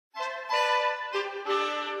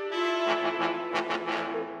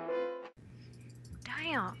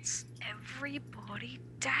dance. Everybody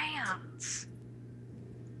dance.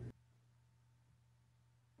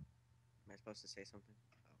 Am I supposed to say something?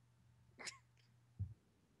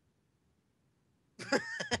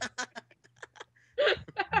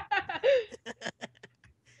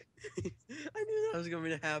 I knew that was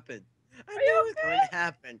going to happen. I knew it was going to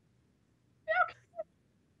happen.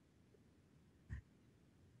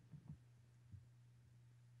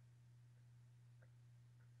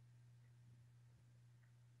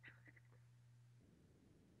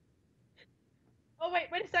 Oh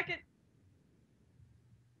wait a second.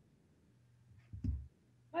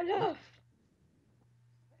 My love.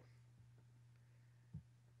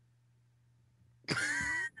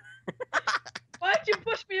 Why'd you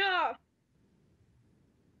push me off?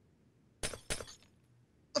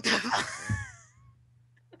 What the fuck?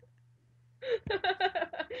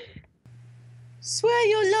 Swear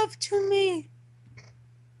your love to me.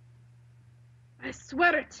 I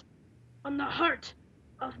swear it on the heart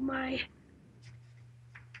of my...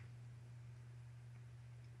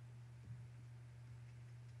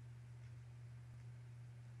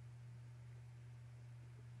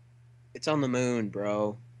 It's on the moon,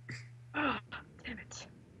 bro. Oh, damn it.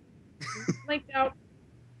 Blanked out.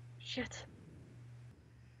 Shit.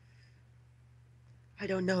 I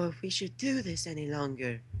don't know if we should do this any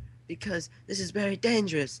longer, because this is very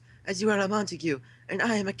dangerous, as you are a Montague, and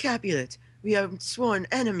I am a Capulet. We are sworn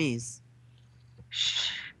enemies.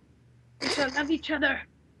 Shh. We shall love each other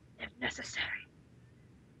if necessary.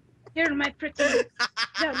 Here, my pretty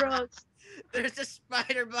rose. There's a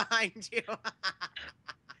spider behind you.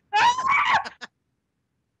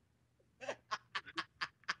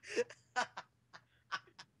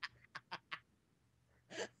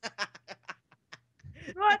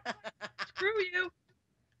 What? Screw you.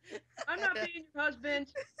 I'm not being your husband.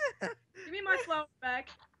 Give me my flower back.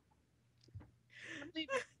 I'm leaving.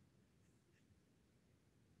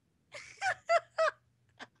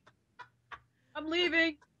 I'm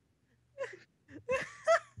leaving.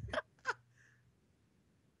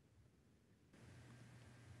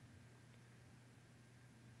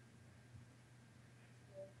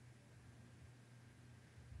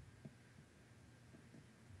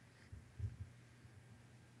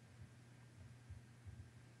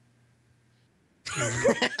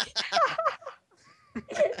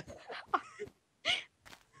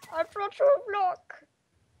 I brought you a block.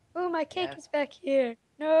 Oh, my cake is back here.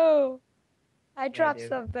 No, I dropped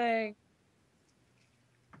something.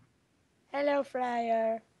 Hello,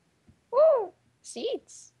 Fryer. Woo,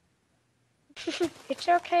 seeds. It's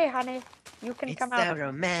okay, honey. You can come out. It's so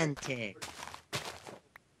romantic.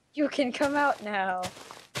 You can come out now.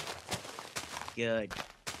 Good.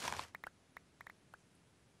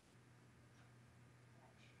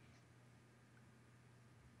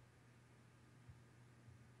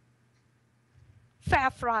 Fair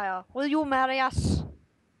Fryer, will you marry us?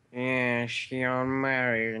 Yes, you're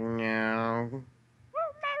married now.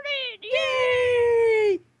 We're married!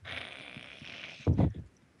 Yay!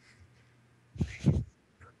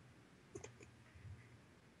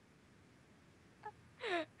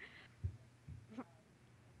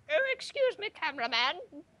 Oh, excuse me, cameraman.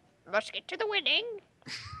 Must get to the wedding.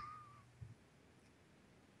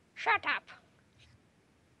 Shut up.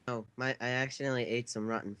 Oh, I accidentally ate some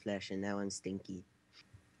rotten flesh and now I'm stinky.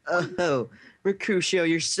 Oh, Mercutio,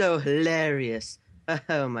 you're so hilarious.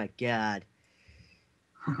 Oh my god.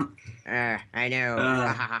 I know.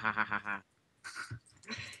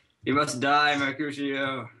 You must die,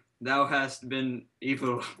 Mercutio. Thou hast been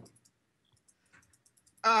evil.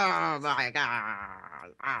 Oh my god.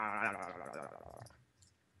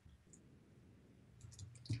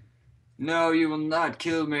 No, you will not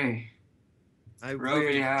kill me. I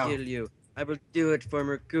Romeo. will kill you. I will do it for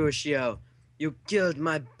Mercutio. You killed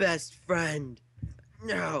my best friend.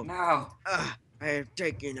 No. No. I have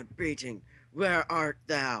taken a beating. Where art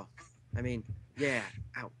thou? I mean, yeah.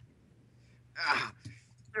 Ow. Ah.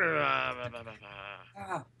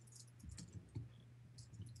 Ah.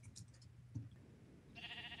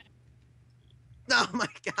 Oh my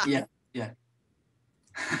god. Yeah.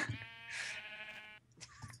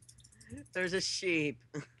 There's a sheep.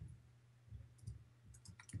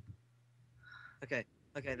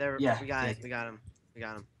 Okay, there. Yeah, we got yeah. it. We got him.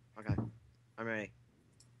 Okay, I'm ready.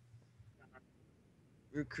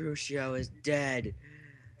 Mercutio is dead.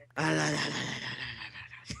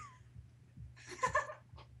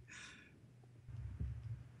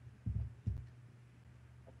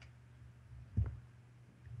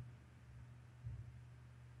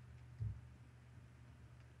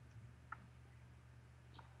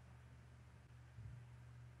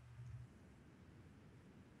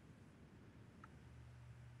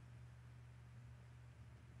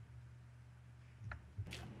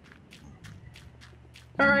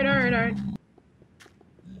 Alright, alright, alright.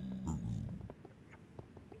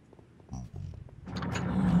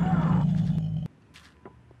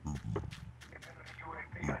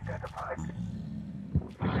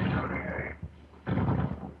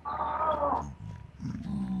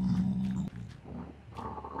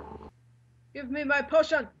 Give me my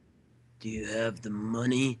potion. Do you have the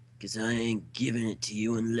money? Because I ain't giving it to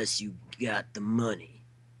you unless you got the money.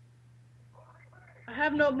 I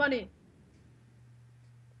have no money.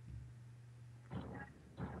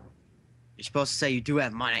 You're supposed to say you do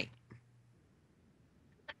have money.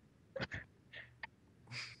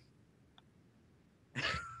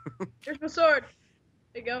 Here's my sword.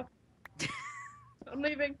 There you go. I'm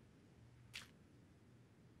leaving.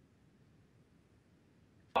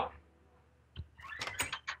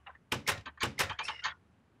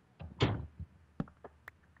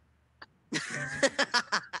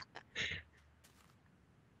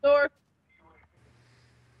 Sword.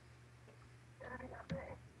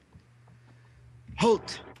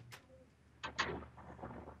 Halt!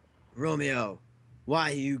 Romeo, why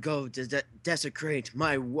you go to desecrate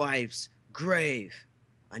my wife's grave?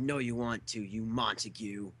 I know you want to, you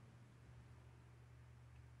Montague.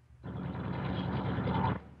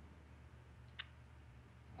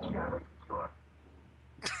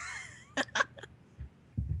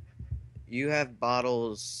 You have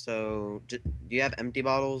bottles, so do you have empty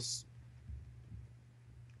bottles?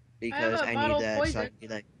 Because a I bottle need of that so I poison. can be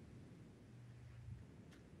like.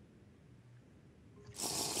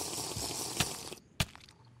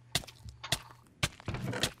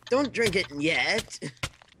 Don't drink it yet.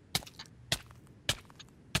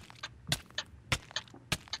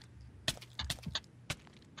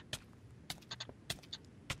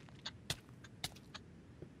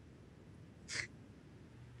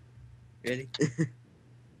 Ready?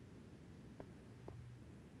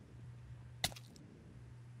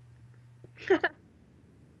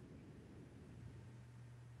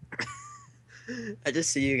 I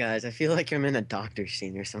just see you guys. I feel like I'm in a doctor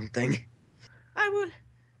scene or something. I will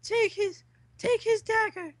take his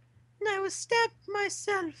dagger, and I will stab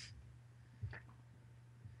myself.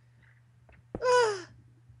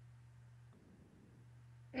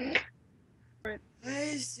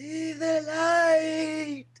 I see the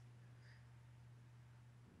light.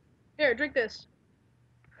 Here, drink this.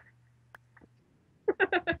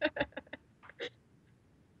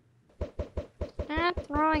 Stop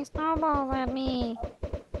throwing snowballs at me.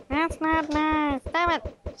 That's not nice. Stop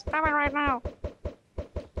it. Stop it right now.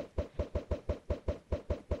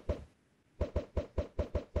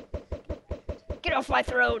 Get off my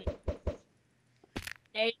throat.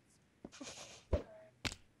 Hey.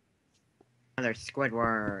 They're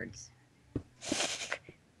Squidwards.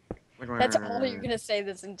 That's all you're gonna say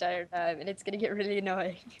this entire time, and it's gonna get really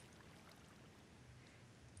annoying.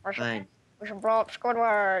 Fine. We should blow up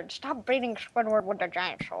Squidward. Stop beating Squidward with the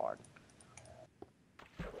giant sword.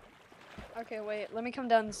 Okay, wait. Let me come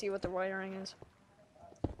down and see what the wiring is.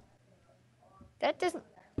 That doesn't...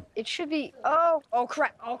 It should be... Oh! Oh,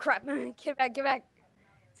 crap! Oh, crap! Get back, get back!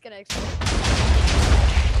 It's gonna explode.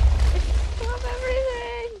 Stop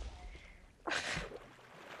everything!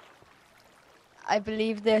 I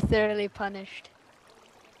believe they're thoroughly punished.